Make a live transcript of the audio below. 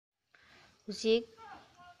Hujik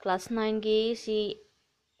class 9 gi si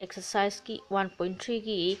exercise ki 1.3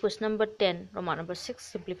 gi question number 10 Roman number 6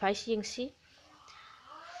 simplify si yang si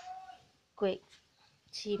koi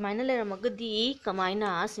si maina le ramagadi kamaina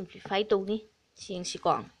simplify to ni si yang si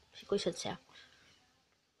kong si question sa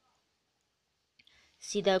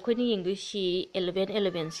si da khoi ni yeng du si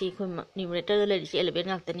 11 si khoi numerator le si 11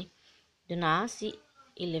 ngak tani duna si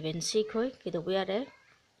 11 si khoi ki do ya re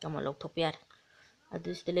kama lok thop ya adu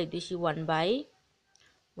si le du si 1 by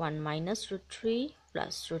 1 minus root 3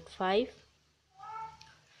 plus root 5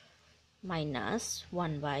 minus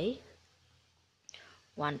 1 by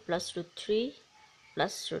 1 plus root 3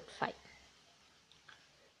 plus root 5.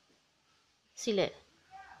 Sile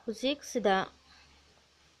hujik sida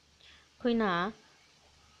khoina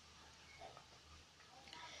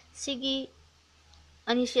sigi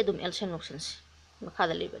ani si adum LCM options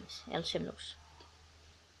makada lebanis LCM options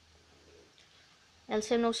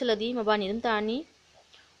LCM option ladi mabani dum tani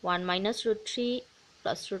 1 minus root 3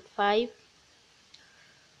 plus root 5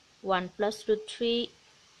 1 plus root 3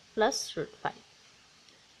 plus root 5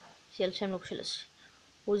 si LCM option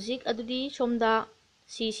hujik adudi somda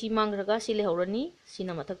si mangraga si lehorani si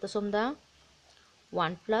na mathakta somda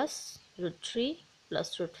 1 plus root 3 plus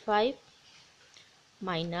root 5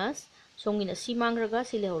 minus songina si mangraga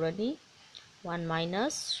si lehorani 1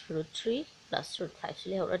 minus root 3 plus root 5 si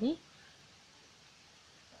lehorani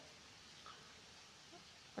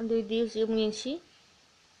andui di si uming si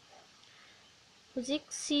hujik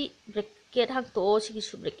si bracket hak to si ki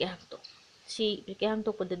su bracket hak to si bracket hak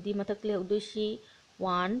to padadi mathak lehordu si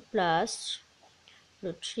 1 plus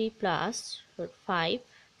root 3 plus root 5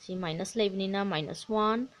 si minus leibnina minus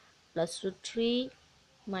 1 plus root 3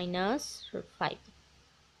 minus root 5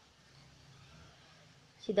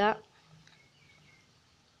 sida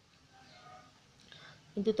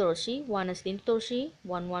into torsi 1 as into torsi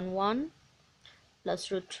 1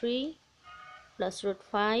 plus root 3 plus root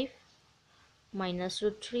 5 minus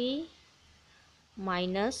root 3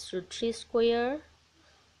 minus root 3 square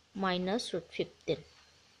minus root 15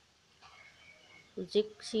 hujik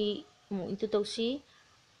si mo into torsi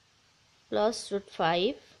plus root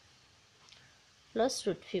 5 plus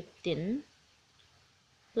root 15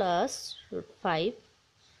 plus root 5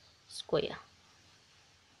 square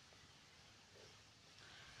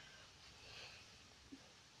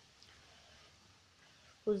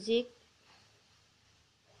hujik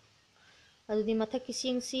adudi mathak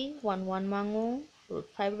kising si 1 mango root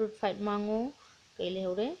 5 mango kaile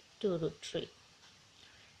hore 2 root 3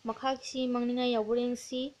 makha kisi mangninga yabureng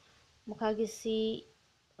si makha kisi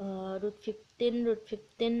root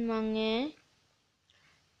 15 mange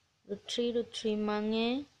root 3 mange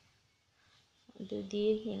adudi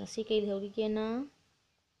yang si kaile hore kena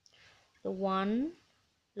the 1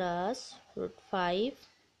 plus root 5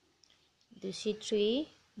 this is 3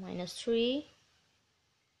 minus 3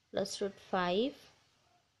 plus root 5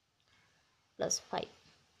 plus 5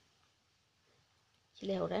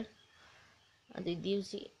 chile hore adu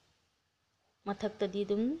diusi mathak ta di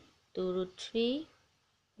dum 2 root 3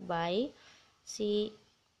 by si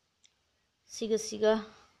siga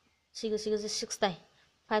 6 tai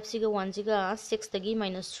 5 siga 1 siga 6 tagi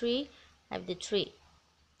minus 3 have the 3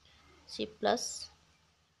 c plus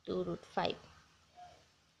 2 root 5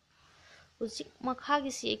 usi makha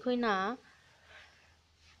gi si khoina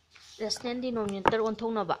rational denominator on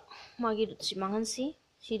thongna ba magi root si mangan si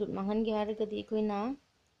root mangan gi har ga di khoina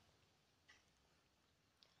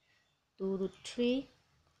 2 root 3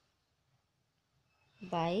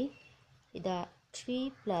 by ida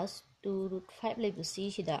 3 plus 2 root 5 lebu si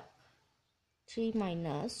sida 3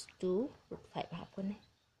 minus 2 root 5 hapone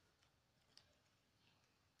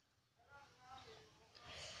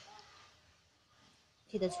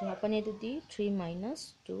sida su hapane di 3 minus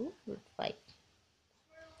 2 root 5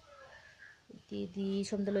 di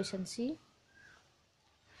somdaloisan si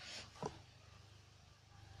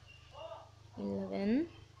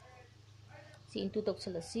 11 si into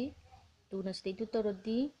toksalasi 2 na stay 2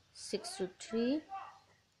 torodi 6 root 3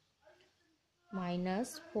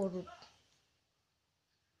 minus 4 root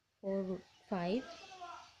 5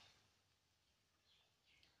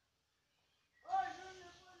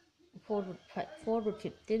 4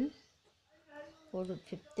 root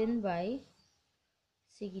 15 by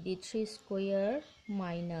sigidi 3 square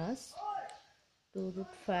minus 2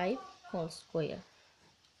 root 5 whole square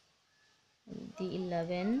the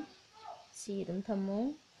 11 si dum thamo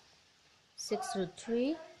 6 root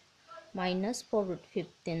 3 minus 4 root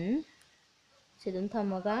 15 si dum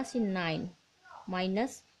thamaga si 9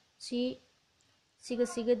 minus si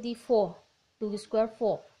siga di 4 2 square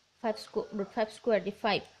 4 5 root 5 square di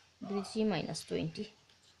 5 do si minus 20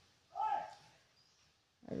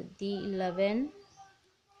 ꯑꯗꯨꯗꯤ 11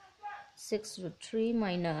 6 root 3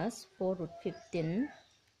 minus 4 root 15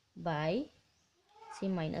 by C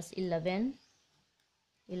minus 11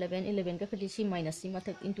 11 ka khali C minus C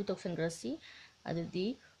mathak into tokshan grasi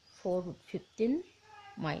adudi 4 root 15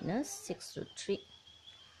 minus 6 root 3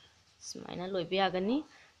 sumaina loibe agani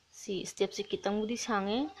si step si kitang budi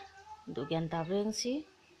sange do gyan tabreng si